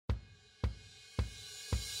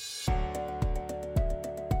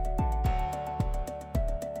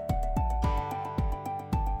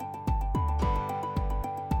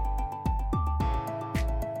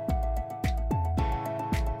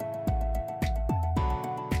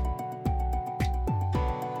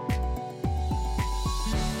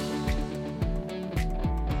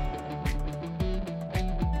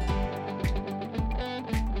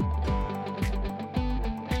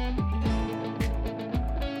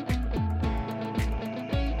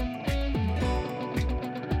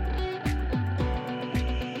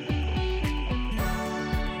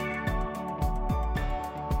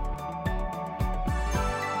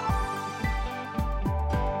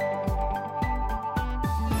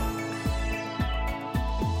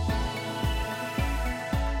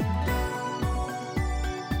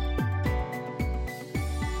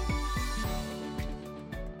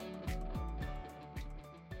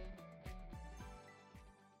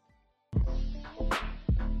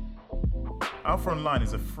Alpha Online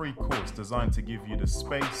is a free course designed to give you the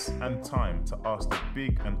space and time to ask the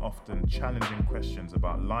big and often challenging questions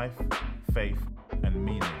about life, faith, and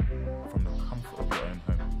meaning from the comfort of your own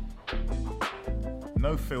home.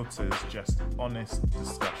 No filters, just honest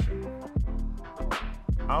discussion.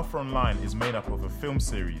 Alpha Online is made up of a film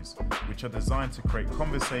series which are designed to create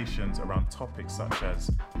conversations around topics such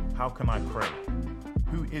as how can I pray?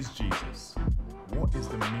 Who is Jesus? What is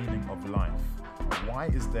the meaning of life? Why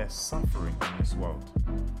is there suffering in this world?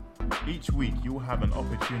 Each week you will have an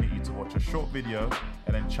opportunity to watch a short video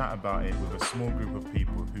and then chat about it with a small group of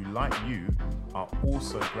people who, like you, are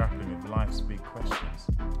also grappling with life's big questions,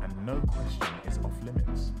 and no question is off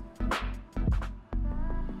limits.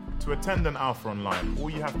 To attend an Alpha Online, all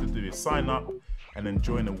you have to do is sign up and then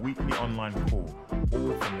join a weekly online call,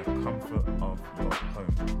 all from the comfort of your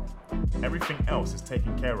home. Everything else is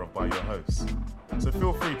taken care of by your hosts. So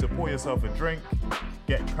feel free to pour yourself a drink,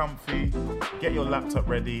 get comfy, get your laptop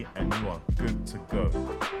ready, and you are good to go.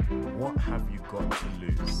 What have you got to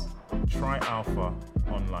lose? Try Alpha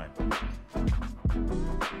Online.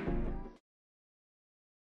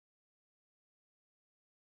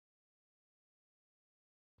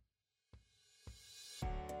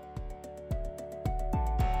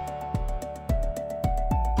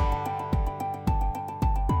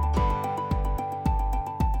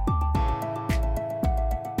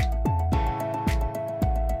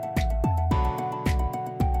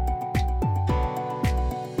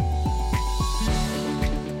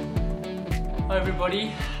 Hi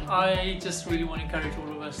everybody, I just really want to encourage all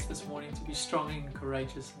of us this morning to be strong and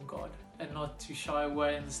courageous in God and not to shy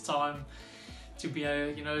away in this time to be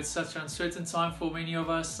it's such an uncertain time for many of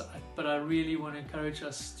us, but I really want to encourage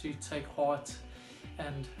us to take heart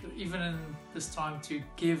and even in this time to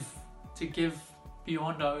give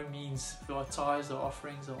beyond our own means for our tithes, our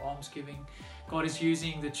offerings, our almsgiving. God is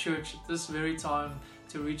using the church at this very time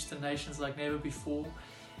to reach the nations like never before.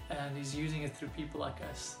 And He's using it through people like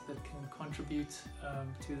us that can contribute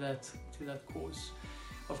to that cause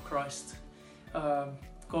of Christ.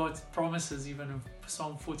 God promises even in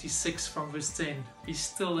Psalm 46 from verse 10, "Be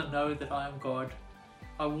still and know that I am God.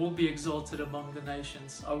 I will be exalted among the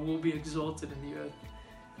nations. I will be exalted in the earth.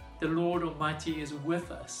 The Lord Almighty is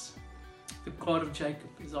with us. The God of Jacob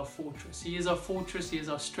is our fortress." He is our fortress. He is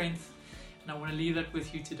our strength. And I want to leave that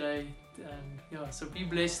with you today. And so be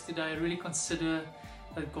blessed today. Really consider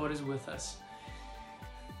that God is with us.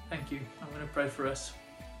 Thank you. I'm going to pray for us.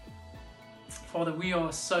 Father, we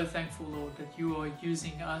are so thankful, Lord, that you are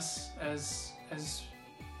using us as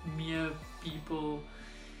mere people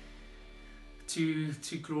to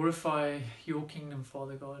glorify your kingdom,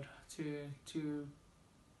 Father God, to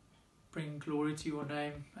bring glory to your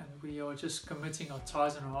name. And we are just committing our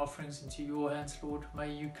tithes and our offerings into your hands, Lord.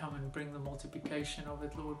 May you come and bring the multiplication of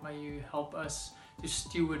it, Lord. May you help us to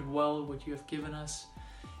steward well what you have given us,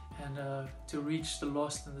 and to reach the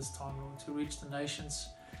lost in this time, Lord, to reach the nations,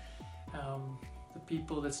 the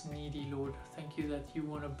people that's needy, Lord. Thank you that you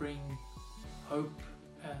want to bring hope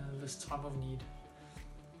in this time of need.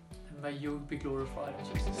 And may you be glorified in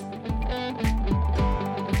Jesus' name.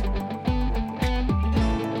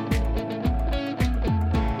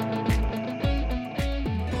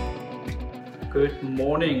 Good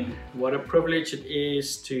morning. What a privilege it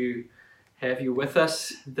is to have you with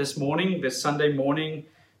us this morning, this Sunday morning.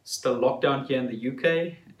 Still lockdown here in the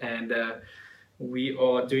UK, and we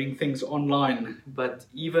are doing things online. But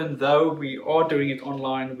even though we are doing it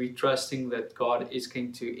online, we're trusting that God is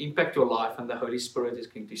going to impact your life and the Holy Spirit is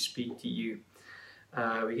going to speak to you.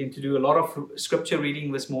 We're going to do a lot of scripture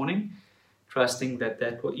reading this morning, trusting that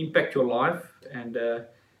that will impact your life and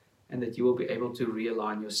that you will be able to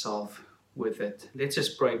realign yourself with it. Let's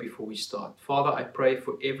just pray before we start. Father, I pray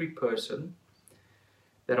for every person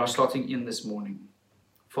that are starting in this morning.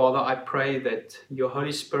 Father, I pray that your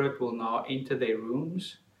Holy Spirit will now enter their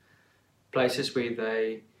rooms, places where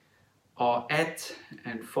they are at,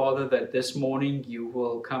 and Father, that this morning you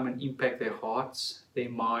will come and impact their hearts, their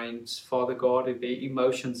minds, Father God, and their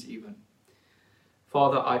emotions even.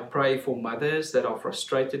 Father, I pray for mothers that are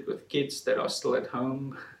frustrated with kids that are still at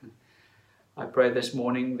home. I pray this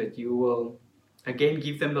morning that you will again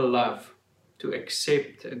give them the love to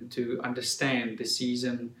accept and to understand the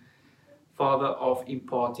season, Father, of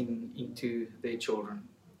imparting into their children.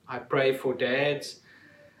 I pray for dads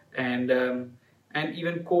and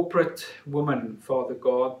even corporate women, Father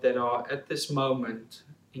God, that are at this moment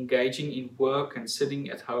engaging in work and sitting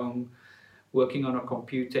at home, working on a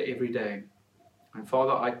computer every day. And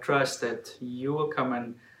Father, I trust that you will come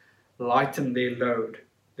and lighten their load,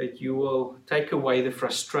 that you will take away the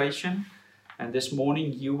frustration And this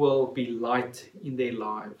morning you will be light in their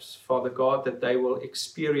lives, Father God, that they will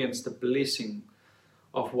experience the blessing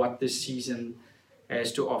of what this season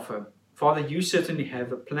has to offer. Father, you certainly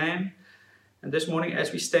have a plan. And this morning,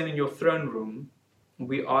 as we stand in your throne room,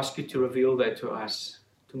 we ask you to reveal that to us,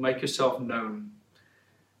 to make yourself known.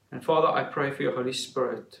 And Father, I pray for your Holy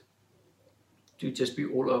Spirit to just be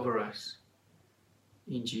all over us.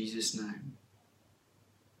 In Jesus' name.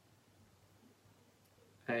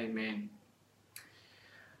 Amen.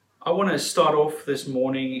 I want to start off this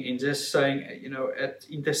morning in just saying, at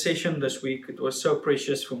intercession this week, it was so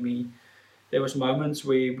precious for me. There was moments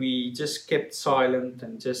where we just kept silent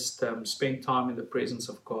and just spent time in the presence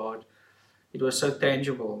of God. It was so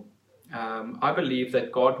tangible. I believe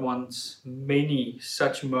that God wants many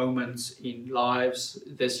such moments in lives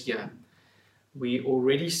this year. We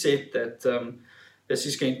already said that this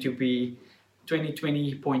is going to be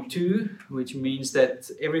 2020.2, which means that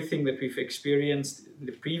everything that we've experienced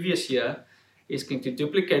the previous year is going to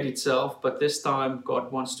duplicate itself, but this time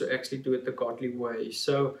God wants to actually do it the godly way.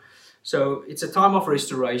 So it's a time of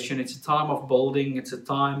restoration, it's a time of building, it's a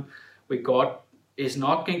time where God is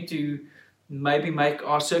not going to maybe make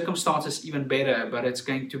our circumstances even better, but it's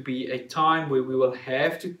going to be a time where we will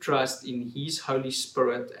have to trust in His Holy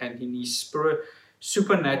Spirit and in His Spirit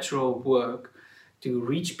supernatural work to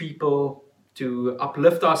reach people, to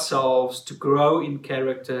uplift ourselves, to grow in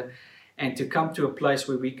character, and to come to a place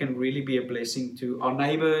where we can really be a blessing to our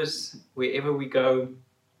neighbors, wherever we go,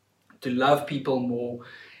 to love people more,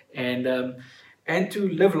 and to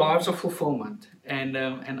live lives of fulfillment. And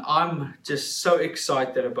I'm just so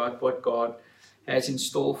excited about what God has in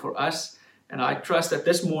store for us. And I trust that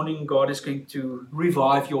this morning God is going to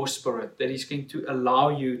revive your spirit, that He's going to allow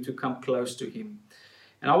you to come close to Him.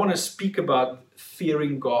 And I want to speak about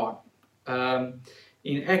fearing God.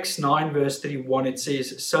 In Acts 9 verse 31 it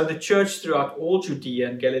says, "So the church throughout all Judea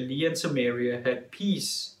and Galilee and Samaria had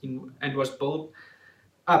peace and was built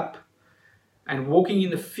up, and walking in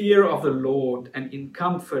the fear of the Lord and in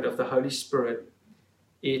comfort of the Holy Spirit,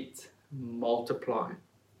 it multiplied."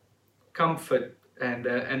 Comfort and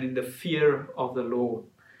in the fear of the Lord.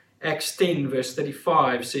 Acts 10 verse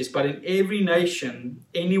 35 says, "But in every nation,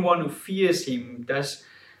 anyone who fears Him does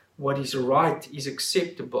what is right, is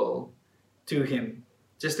acceptable to Him."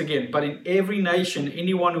 Just again, "But in every nation,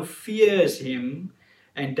 anyone who fears Him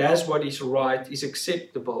and does what is right is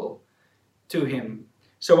acceptable to Him."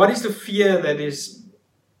 So what is the fear that is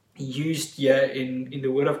used here in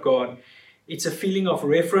the Word of God? It's a feeling of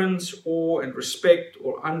reverence, awe and respect,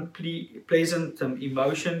 or unpleasant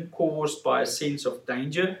emotion caused by a sense of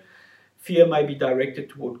danger. Fear may be directed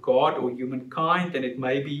toward God or humankind, and it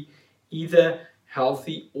may be either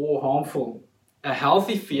healthy or harmful. A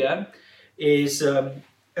healthy fear is a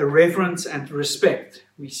reverence and respect.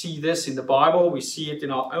 We see this in the Bible, we see it in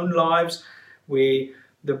our own lives, where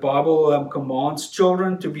the Bible commands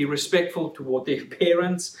children to be respectful toward their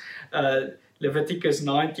parents. Leviticus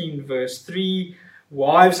 19 verse 3,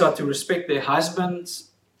 wives are to respect their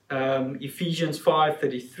husbands. Ephesians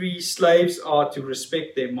 5:33, slaves are to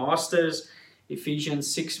respect their masters. Ephesians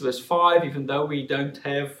 6 verse 5, even though we don't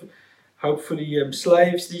have, hopefully,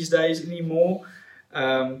 slaves these days anymore,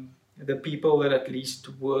 the people that at least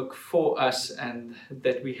work for us and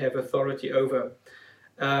that we have authority over.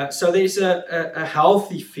 So there's a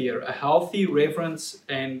healthy fear, a healthy reverence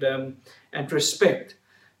and respect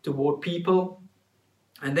toward people.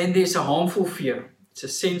 And then there's a harmful fear. It's a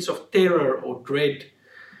sense of terror or dread.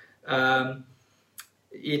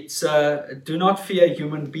 It's do not fear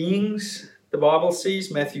human beings, the Bible says.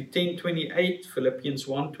 Matthew 10:28, Philippians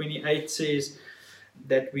 1:28 says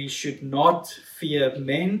that we should not fear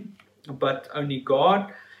men, but only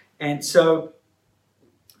God. And so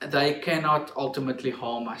they cannot ultimately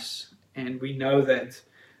harm us. And we know that.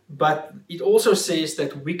 But it also says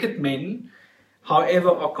that wicked men, however,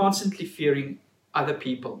 are constantly fearing other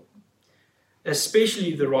people,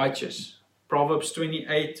 especially the righteous. Proverbs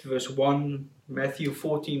 28 verse 1, Matthew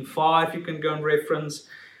 14:5, you can go and reference,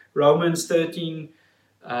 Romans 13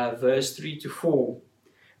 verse 3 to 4.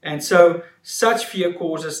 And so such fear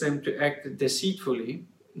causes them to act deceitfully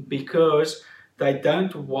because they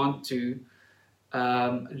don't want to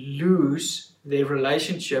lose their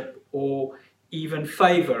relationship or even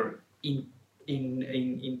favor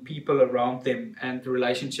in people around them and the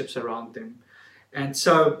relationships around them. And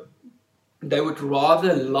so they would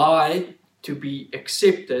rather lie to be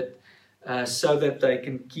accepted so that they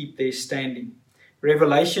can keep their standing.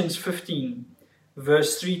 Revelations 15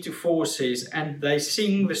 verse 3 to 4 says, "And they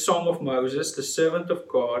sing the song of Moses, the servant of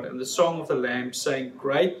God, and the song of the Lamb, saying,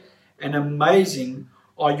 Great and amazing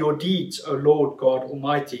are your deeds, O Lord God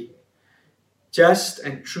Almighty. Just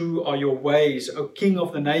and true are your ways, O King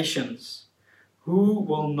of the nations. Who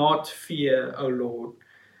will not fear, O Lord,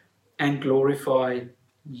 and glorify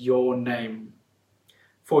your name?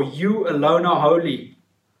 For you alone are holy.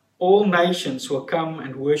 All nations will come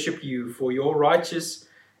and worship you, for your righteous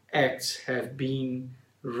acts have been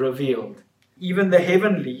revealed. Even the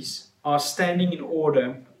heavenlies are standing in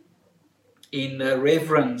order in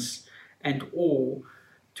reverence and awe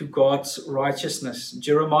to God's righteousness.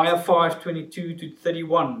 Jeremiah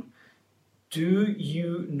 5:22-31. Do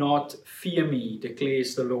you not fear me,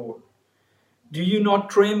 declares the Lord? Do you not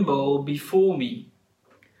tremble before me?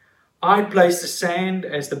 I place the sand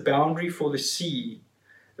as the boundary for the sea,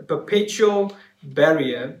 a perpetual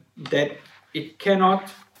barrier that it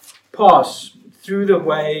cannot pass. Through the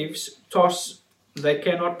waves toss, they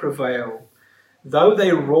cannot prevail. Though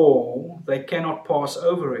they roar, they cannot pass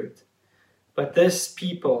over it. But this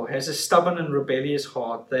people has a stubborn and rebellious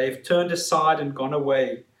heart. They have turned aside and gone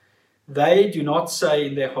away. They do not say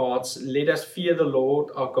in their hearts, let us fear the Lord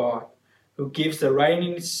our God, who gives the rain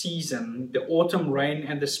in its season, the autumn rain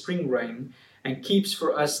and the spring rain, and keeps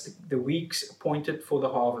for us the weeks appointed for the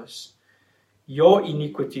harvest. Your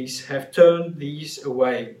iniquities have turned these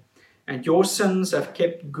away, and your sins have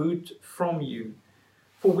kept good from you.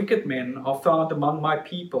 For wicked men are found among my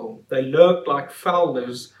people. They lurk like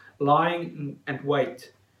fowlers, lying and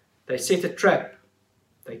wait. They set a trap.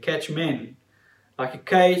 They catch men. Like a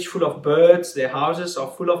cage full of birds, their houses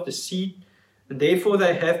are full of deceit, and therefore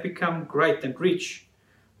they have become great and rich.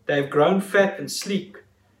 They have grown fat and sleek.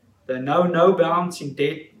 They know no bounds in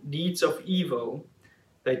deeds of evil.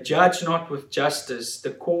 They judge not with justice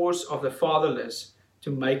the cause of the fatherless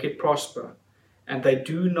to make it prosper, and they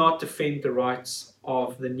do not defend the rights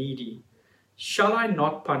of the needy. Shall I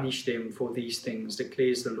not punish them for these things,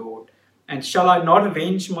 declares the Lord? And shall I not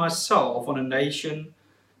avenge myself on a nation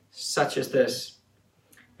such as this?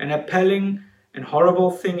 An appalling and horrible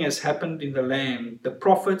thing has happened in the land. The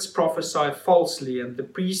prophets prophesy falsely, and the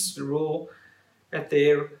priests rule at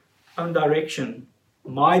their own direction.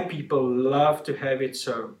 My people love to have it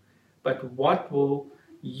so. But what will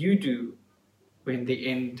you do when the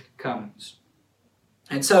end comes?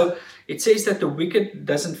 And so it says that the wicked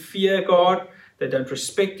doesn't fear God, they don't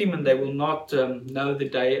respect Him, and they will not know the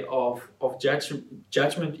day of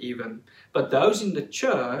judgment even. But those in the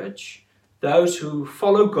church, those who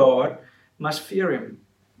follow God, must fear Him,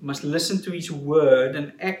 must listen to His word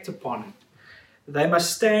and act upon it. They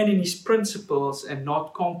must stand in His principles and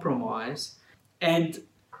not compromise, and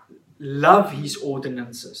love His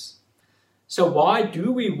ordinances. So why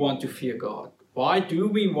do we want to fear God? Why do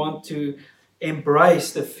we want to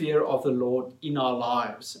embrace the fear of the Lord in our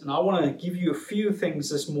lives? And I want to give you a few things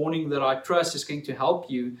this morning that I trust is going to help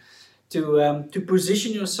you to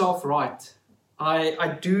position yourself right.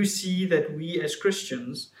 I do see that we as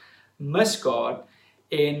Christians miss God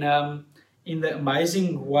in the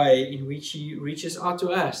amazing way in which He reaches out to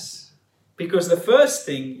us. Because the first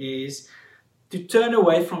thing is, to turn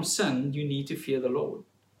away from sin, you need to fear the Lord.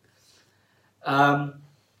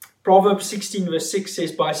 Proverbs 16 verse 6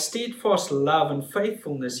 says, by steadfast love and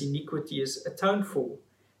faithfulness iniquity is atoned for,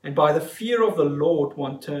 and by the fear of the Lord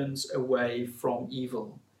one turns away from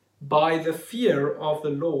evil. By the fear of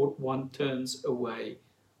the Lord one turns away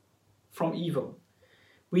from evil.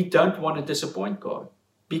 We don't want to disappoint God.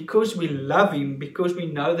 Because we love Him, because we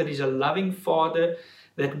know that He's a loving Father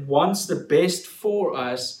that wants the best for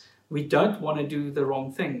us, we don't want to do the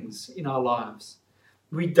wrong things in our lives.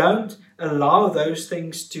 We don't allow those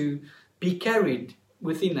things to be carried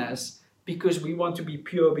within us because we want to be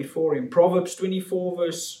pure before Him. Proverbs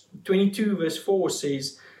 22 verse 4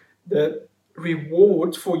 says, the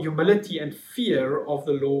reward for humility and fear of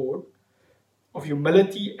the Lord, of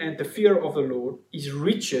humility and the fear of the Lord, is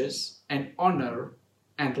riches and honor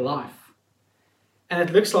and life. And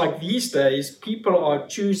it looks like these days people are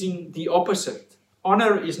choosing the opposite.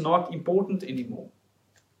 Honor is not important anymore.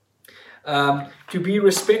 To be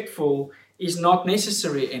respectful is not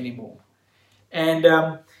necessary anymore.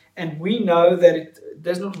 And we know that it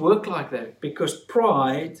does not work like that, because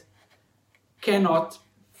pride cannot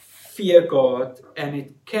fear God and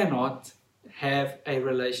it cannot have a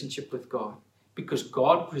relationship with God, because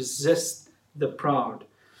God resists the proud.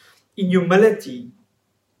 In humility,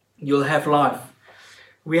 you'll have life.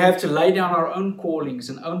 We have to lay down our own callings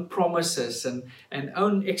and own promises and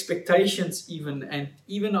own expectations and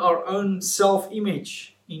even our own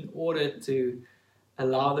self-image in order to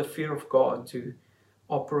allow the fear of God to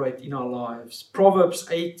operate in our lives. Proverbs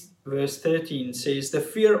 8 verse 13 says, the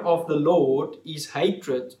fear of the Lord is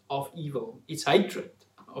hatred of evil. It's hatred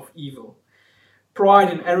of evil. Pride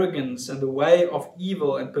and arrogance and the way of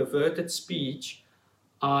evil and perverted speech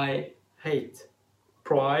I hate.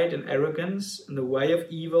 Pride and arrogance and the way of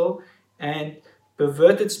evil and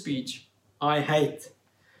perverted speech I hate.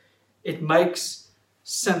 It makes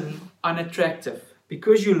sin unattractive.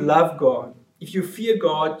 Because you love God, if you fear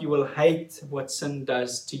God, you will hate what sin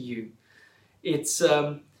does to you. It's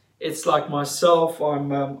like myself.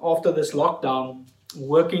 I'm after this lockdown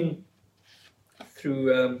working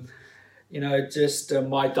through just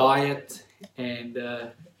my diet and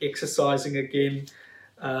exercising again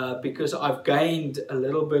because I've gained a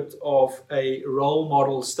little bit of a role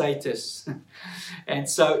model status. And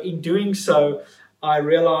so in doing so, I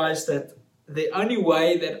realized that the only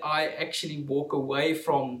way that I actually walk away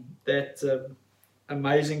from that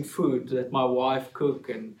amazing food that my wife cook,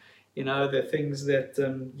 and the things that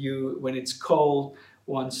you, when it's cold,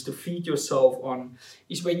 wants to feed yourself on,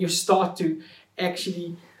 is when you start to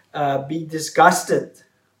actually be disgusted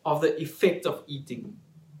of the effect of eating,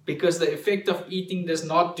 because the effect of eating does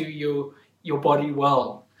not do your body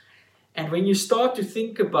well. And when you start to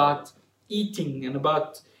think about eating and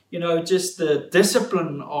about just the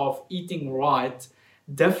discipline of eating right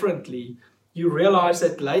differently, you realize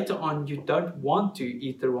that later on you don't want to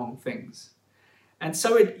eat the wrong things. And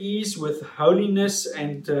so it is with holiness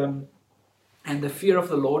and the fear of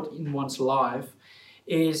the Lord in one's life,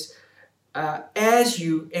 is as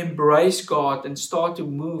you embrace God and start to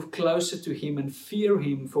move closer to Him and fear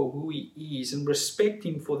Him for who He is and respect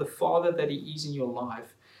Him for the Father that He is in your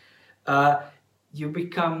life,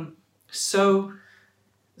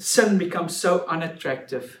 sin becomes so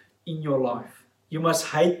unattractive in your life. You must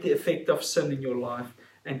hate the effect of sin in your life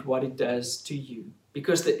and what it does to you.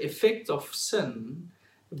 Because the effect of sin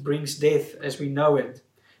brings death as we know it.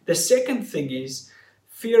 The second thing is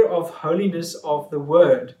fear of holiness of the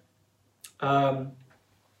Word. It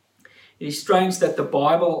is strange that the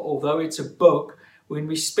Bible, although it's a book, when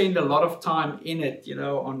we spend a lot of time in it,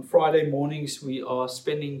 on Friday mornings we are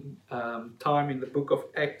spending time in the book of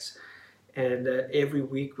Acts, and every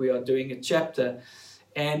week we are doing a chapter.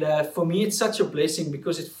 And for me it's such a blessing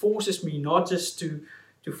because it forces me not just to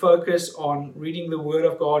focus on reading the Word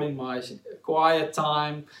of God in my quiet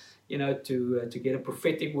time, to get a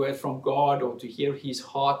prophetic word from God or to hear His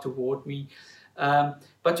heart toward me,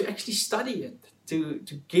 but to actually study it,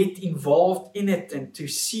 to get involved in it and to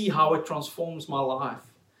see how it transforms my life.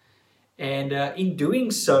 And in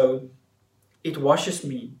doing so, it washes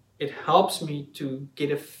me. It helps me to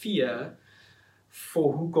get a fear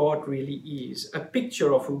for who God really is, a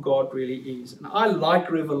picture of who God really is. And I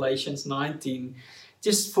like Revelations 19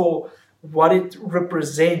 just for what it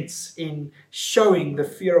represents in showing the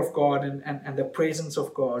fear of God and the presence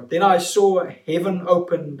of God. Then I saw heaven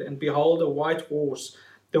opened, and behold, a white horse.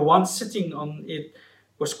 The one sitting on it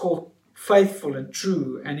was called Faithful and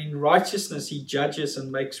True, and in righteousness he judges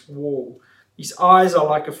and makes war. His eyes are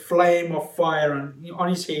like a flame of fire, and on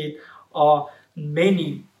his head are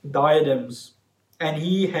many diadems. And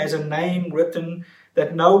he has a name written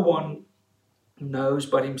that no one knows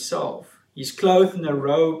but himself. He is clothed in a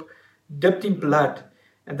robe dipped in blood,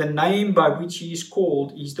 and the name by which he is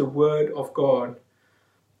called is the Word of God.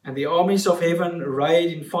 And the armies of heaven,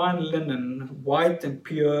 arrayed in fine linen, white and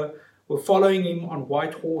pure, were following him on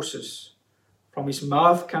white horses. From his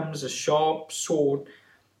mouth comes a sharp sword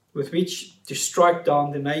with which to strike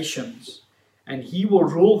down the nations. And he will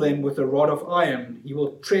rule them with a rod of iron. He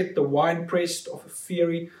will tread the winepress of the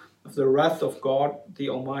fury of the wrath of God the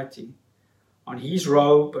Almighty. On his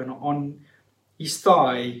robe and on his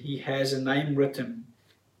thigh he has a name written,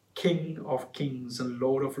 King of Kings and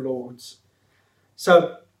Lord of Lords.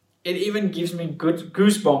 So it even gives me good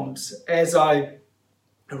goosebumps as I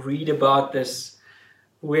read about this,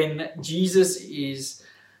 when Jesus is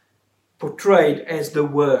portrayed as the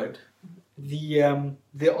Word, the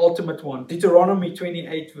ultimate one. Deuteronomy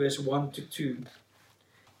 28 verse 1 to 2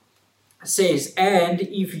 says, And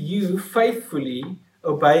if you faithfully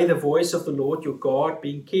obey the voice of the Lord your God,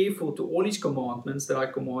 being careful to all his commandments that I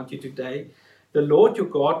command you today, the Lord your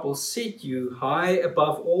God will set you high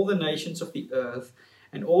above all the nations of the earth,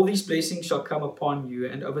 and all these blessings shall come upon you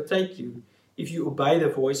and overtake you if you obey the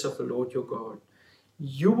voice of the Lord your God.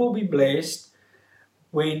 You will be blessed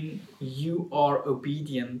when you are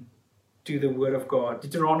obedient to the word of God.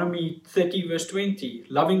 Deuteronomy 30 verse 20,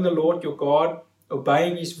 loving the Lord your God,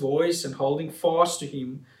 obeying his voice and holding fast to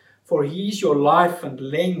him, for he is your life and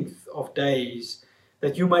length of days,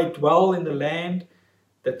 that you may dwell in the land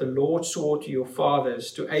that the Lord swore to your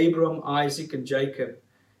fathers, to Abram, Isaac, and Jacob,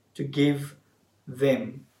 to give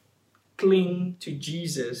them. Cling to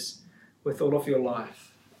Jesus with all of your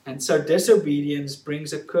life. And so disobedience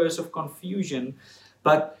brings a curse of confusion,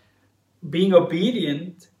 but being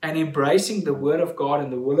obedient and embracing the Word of God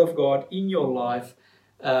and the will of God in your life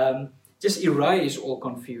just erase all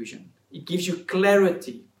confusion. It gives you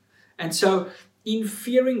clarity. And so in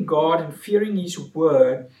fearing God and fearing His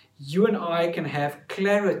Word, you and I can have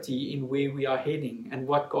clarity in where we are heading and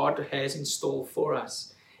what God has in store for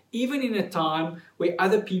us. Even in a time where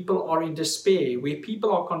other people are in despair, where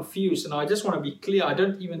people are confused. And I just want to be clear, I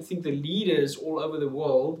don't even think the leaders all over the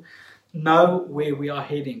world know where we are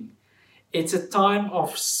heading. It's a time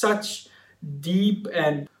of such deep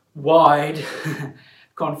and wide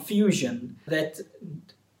confusion that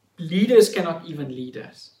leaders cannot even lead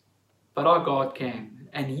us. But our God can.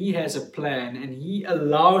 And He has a plan. And He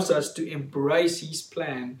allows us to embrace His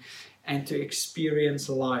plan and to experience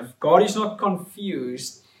life. God is not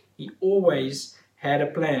confused. He always had a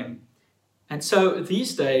plan. And so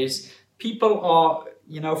these days, people are,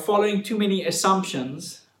 following too many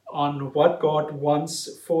assumptions on what God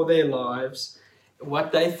wants for their lives,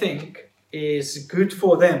 what they think is good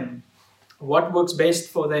for them, what works best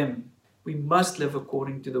for them. We must live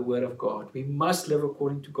according to the Word of God. We must live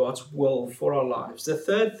according to God's will for our lives. The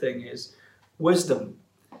third thing is wisdom.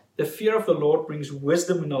 The fear of the Lord brings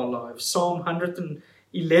wisdom in our lives. Psalm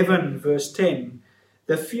 111 verse 10.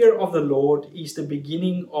 The fear of the Lord is the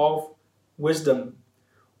beginning of wisdom.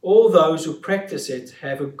 All those who practice it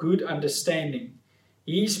have a good understanding.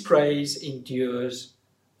 His praise endures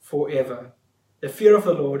forever. The fear of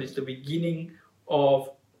the Lord is the beginning of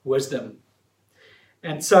wisdom.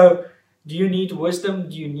 And so, do you need wisdom?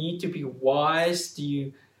 Do you need to be wise? Do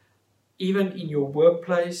you, even in your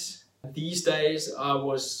workplace? These days, I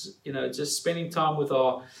was, just spending time with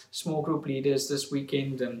our small group leaders this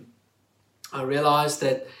weekend, and I realized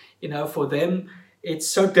that, for them, it's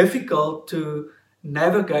so difficult to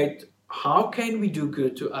navigate how can we do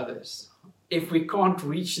good to others if we can't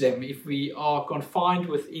reach them, if we are confined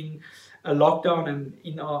within a lockdown and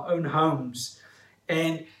in our own homes.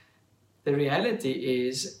 And the reality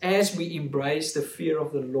is, as we embrace the fear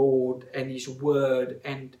of the Lord and His Word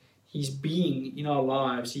and His being in our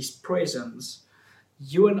lives, His presence,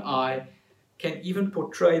 you and I can even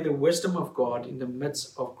portray the wisdom of God in the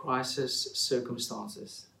midst of crisis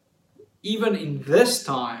circumstances. Even in this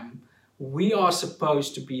time, we are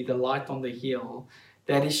supposed to be the light on the hill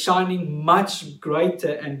that is shining much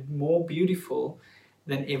greater and more beautiful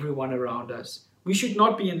than everyone around us. We should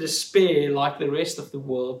not be in despair like the rest of the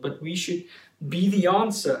world, but we should be the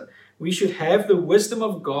answer. We should have the wisdom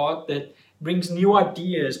of God that brings new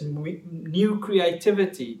ideas, new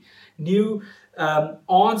creativity, new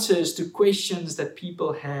answers to questions that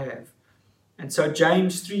people have. And so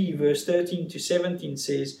James 3 verse 13 to 17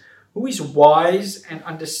 says, "Who is wise and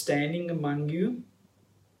understanding among you?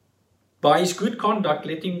 By his good conduct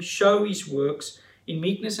let him show his works in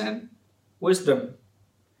meekness and wisdom.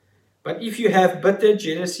 But if you have bitter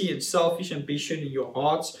jealousy and selfish ambition in your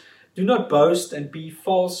hearts, do not boast and be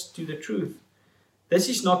false to the truth. This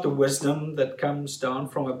is not the wisdom that comes down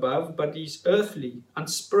from above, but is earthly,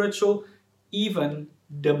 unspiritual, even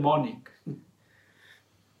demonic.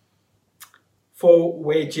 For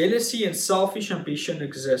where jealousy and selfish ambition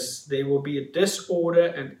exists, there will be a disorder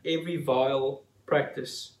and every vile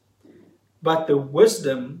practice. But the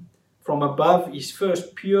wisdom from above is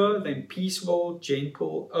first pure, then peaceful,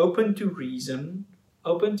 gentle, open to reason,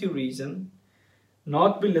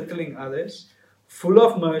 not belittling others, full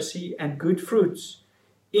of mercy and good fruits,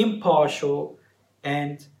 impartial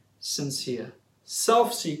and sincere."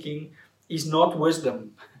 Self-seeking is not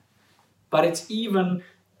wisdom, but it's even,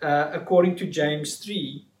 according to James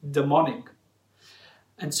 3, demonic.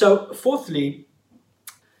 And so, fourthly,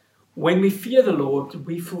 when we fear the Lord,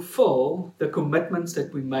 we fulfill the commitments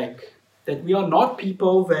that we make. That we are not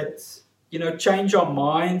people that, change our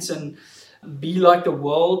minds and be like the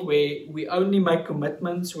world where we only make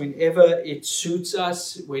commitments whenever it suits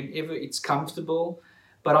us, whenever it's comfortable.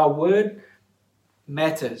 But our word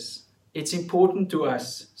matters. It's important to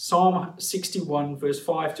us. Psalm 61 verse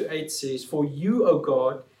 5 to 8 says, "For you, O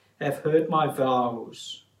God, have heard my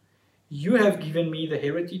vows. You have given me the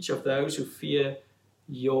heritage of those who fear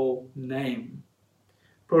your name.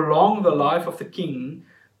 Prolong the life of the king.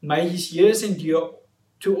 May his years endure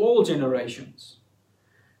to all generations.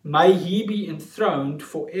 May he be enthroned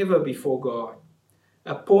forever before God.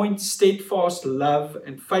 Appoint steadfast love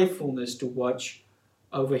and faithfulness to watch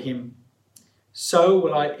over him. So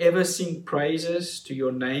will I ever sing praises to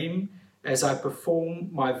your name as I perform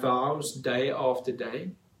my vows day after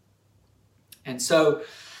day." And so,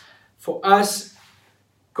 for us,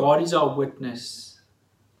 God is our witness.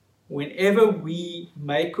 Whenever we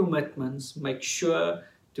make commitments, make sure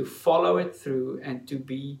to follow it through, and to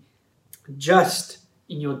be just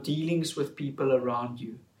in your dealings with people around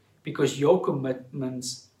you, because your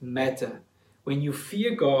commitments matter. When you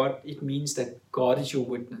fear God, it means that God is your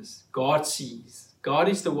witness. God sees. God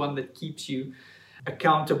is the one that keeps you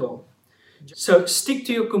accountable. So stick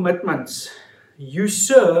to your commitments. You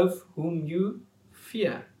serve whom you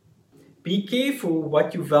fear. Be careful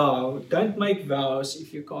what you vow. Don't make vows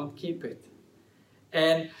if you can't keep it.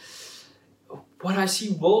 And what I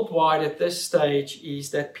see worldwide at this stage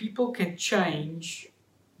is that people can change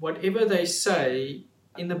whatever they say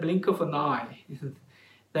in the blink of an eye.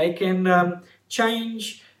 They can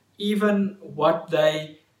change even what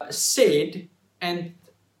they said and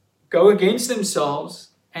go against themselves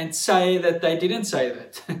and say that they didn't say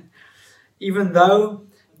that. Even though,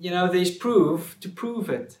 there's proof to prove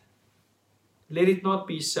it. Let it not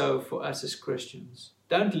be so for us as Christians.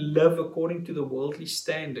 Don't live according to the worldly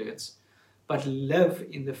standards, but live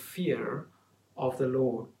in the fear of the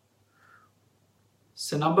Lord.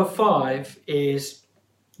 So number 5 is,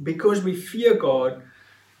 because we fear God,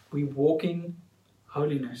 we walk in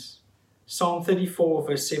holiness. Psalm 34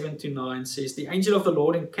 verse 7 to 9 says, the angel of the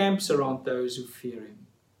Lord encamps around those who fear him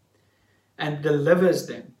and delivers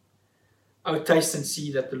them. O taste and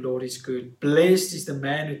see that the Lord is good. Blessed is the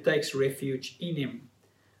man who takes refuge in him.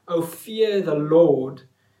 O fear the Lord,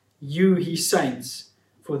 you his saints,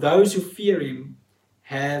 for those who fear him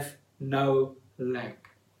have no lack.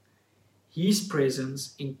 His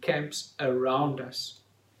presence encamps around us,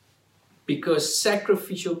 because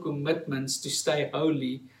sacrificial commitments to stay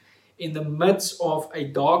holy in the midst of a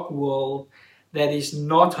dark world that is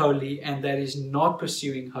not holy and that is not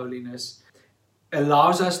pursuing holiness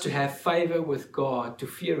allows us to have favor with God, to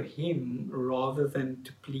fear him rather than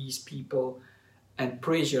to please people and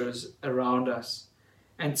pressures around us.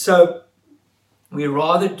 And so we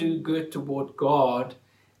rather do good toward God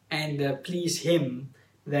and please him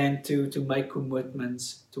than to make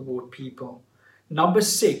commitments toward people. Number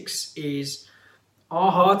 6 is,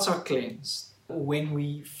 our hearts are cleansed when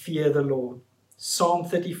we fear the Lord. Psalm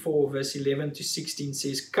 34 verse 11 to 16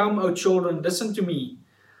 says, come, O children, listen to me.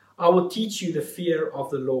 I will teach you the fear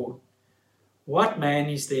of the Lord. What man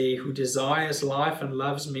is there who desires life and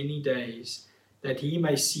loves many days, that he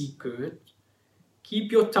may see good?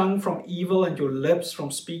 Keep your tongue from evil and your lips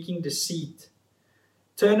from speaking deceit.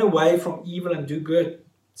 Turn away from evil and do good.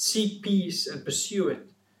 Seek peace and pursue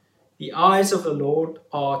it. The eyes of the Lord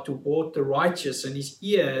are toward the righteous, and his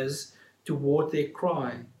ears toward their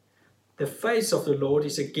cry. The face of the Lord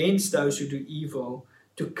is against those who do evil,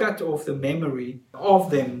 to cut off the memory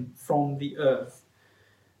of them from the earth.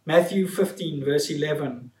 Matthew 15 verse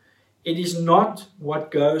 11. It is not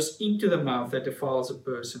what goes into the mouth that defiles a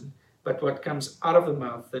person, but what comes out of the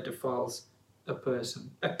mouth that defiles a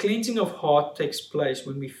person. A cleansing of heart takes place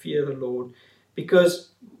when we fear the Lord, because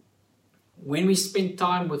when we spend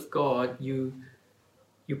time with God, you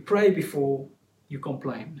pray before you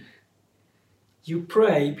complain. You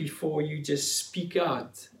pray before you just speak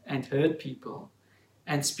out and hurt people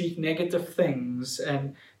and speak negative things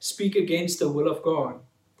and speak against the will of God.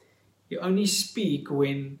 You only speak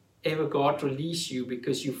whenever God releases you,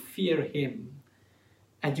 because you fear him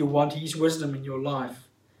and you want his wisdom in your life.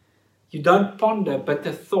 You don't ponder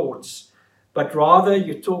bitter thoughts, but rather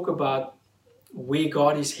you talk about where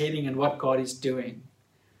God is heading and what God is doing.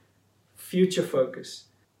 Future focus.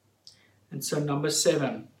 And so number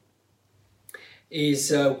 7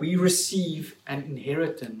 is we receive an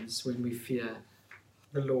inheritance when we fear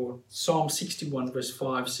the Lord. Psalm 61 verse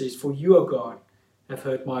 5 says, for you, O God, have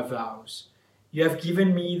heard my vows. You have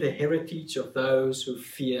given me the heritage of those who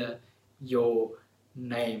fear your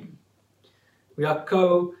name. We are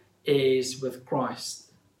co-heirs with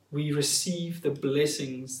Christ. We receive the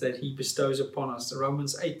blessings that he bestows upon us.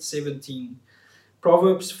 Romans 8:17.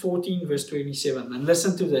 Proverbs 14 verse 27. And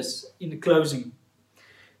listen to this in closing.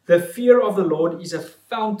 The fear of the Lord is a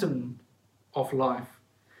fountain of life,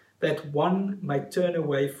 that one may turn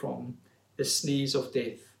away from the snares of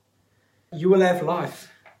death. You will have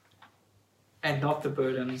life and not the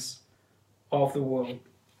burdens of the world.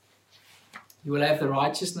 You will have the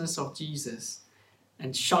righteousness of Jesus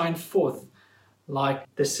and shine forth like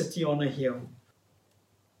the city on a hill.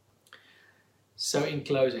 So in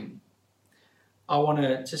closing, I want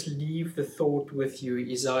to just leave the thought with you,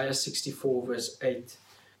 Isaiah 64 verse 8.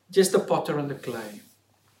 Just the potter and the clay.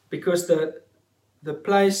 Because the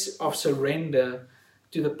place of surrender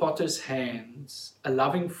to the potter's hands, a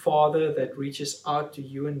loving Father that reaches out to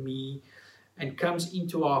you and me and comes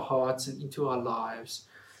into our hearts and into our lives,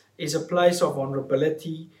 is a place of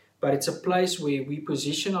vulnerability, but it's a place where we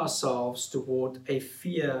position ourselves toward a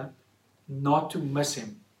fear not to miss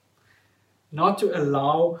Him, not to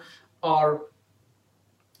allow our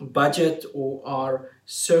budget or our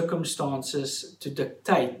circumstances to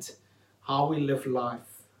dictate how we live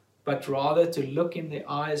life, but rather to look in the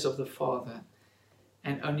eyes of the Father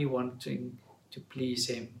and only wanting to please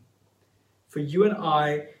Him. For you and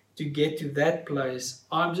I to get to that place,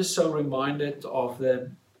 I'm just so reminded of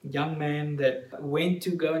the young man that went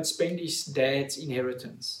to go and spend his dad's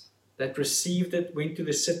inheritance, that received it, went to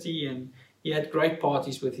the city, and he had great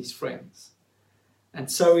parties with his friends. And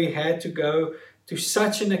so he had to go to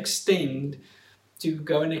such an extent to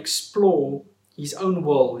go and explore his own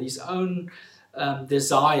will, his own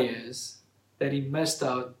desires, that he missed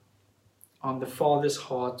out on the Father's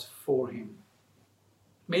heart for him.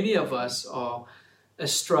 Many of us are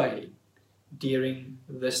astray during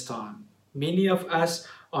this time. Many of us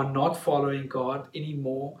are not following God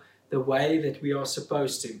anymore the way that we are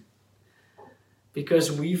supposed to,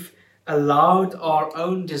 because we've allowed our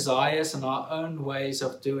own desires and our own ways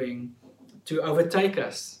of doing to overtake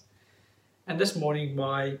us. And this morning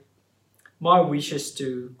my wish is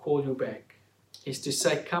to call you back, is to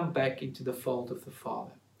say, come back into the fold of the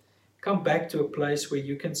Father. Come back to a place where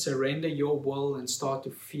you can surrender your will and start to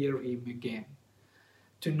fear Him again.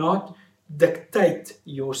 To not dictate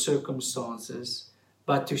your circumstances,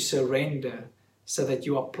 but to surrender so that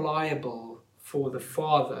you are pliable for the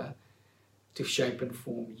Father to shape and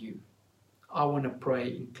form you. I want to pray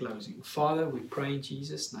in closing. Father, we pray in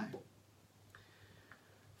Jesus' name.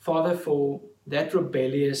 Father, for that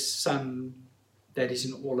rebellious son that is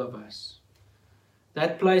in all of us.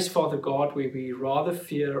 That place, Father God, where we rather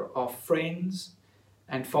fear our friends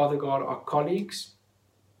and, Father God, our colleagues,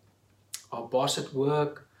 our boss at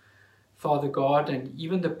work, Father God, and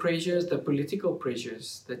even the pressures, the political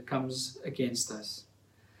pressures that comes against us.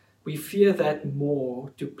 We fear that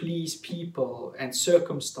more to please people and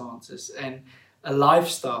circumstances and a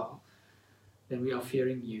lifestyle than we are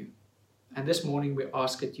fearing you. And this morning we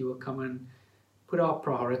ask that you will come and put our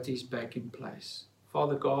priorities back in place.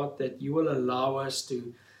 Father God, that you will allow us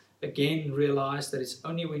to again realize that it's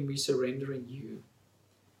only when we surrender in you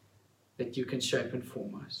that you can shape and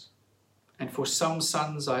form us. And for some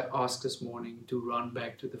sons, I ask this morning to run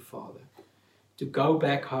back to the Father, to go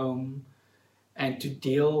back home and to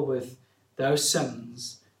deal with those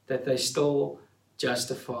sins that they still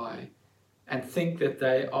justify and think that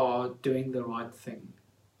they are doing the right thing.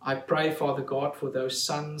 I pray, Father God, for those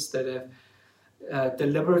sons that have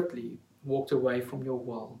deliberately walked away from your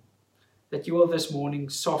will, that you will this morning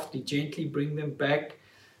softly, gently bring them back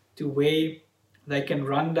to where they can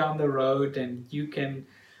run down the road and you can,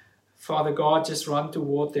 Father God, just run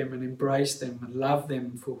toward them and embrace them and love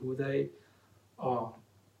them for who they are.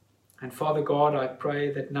 And Father God, I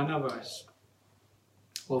pray that none of us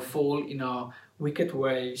will fall in our wicked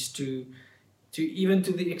ways to even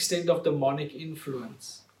to the extent of demonic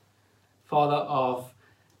influence, Father, of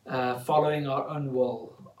following our own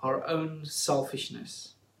will, our own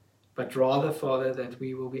selfishness, but rather, Father, that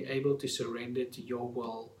we will be able to surrender to your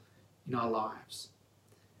will in our lives.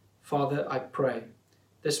 Father, I pray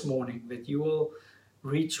this morning that you will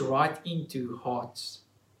reach right into hearts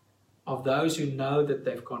of those who know that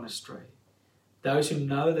they've gone astray, those who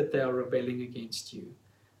know that they are rebelling against you,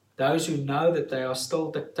 those who know that they are still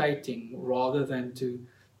dictating rather than to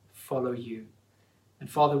follow you. And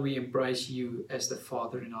Father, we embrace you as the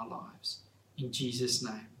Father in our lives. In Jesus'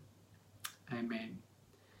 name, amen.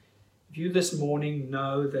 If you this morning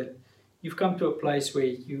know that you've come to a place where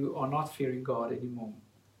you are not fearing God anymore,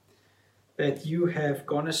 that you have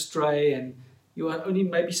gone astray and you are only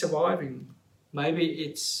maybe surviving, maybe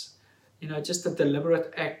it's just a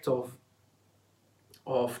deliberate act of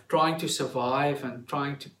trying to survive and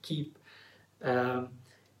trying to keep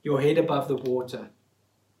your head above the water.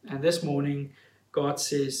 And this morning, God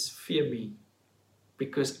says, fear me,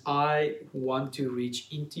 because I want to reach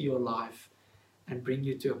into your life and bring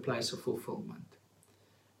you to a place of fulfillment.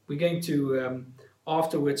 We're going to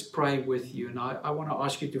afterwards pray with you, and I want to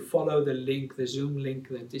ask you to follow the link, the Zoom link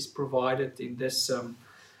that is provided in this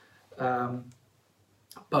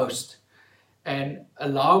post, and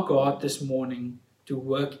allow God this morning to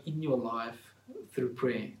work in your life through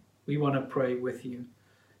prayer. We want to pray with you.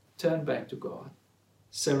 Turn back to God,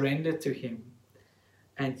 surrender to Him,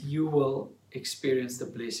 and you will experience the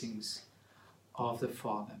blessings of the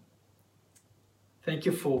Father. Thank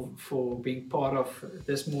you for being part of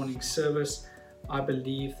this morning's service. I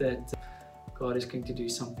believe that God is going to do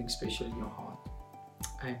something special in your heart.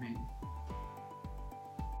 Amen.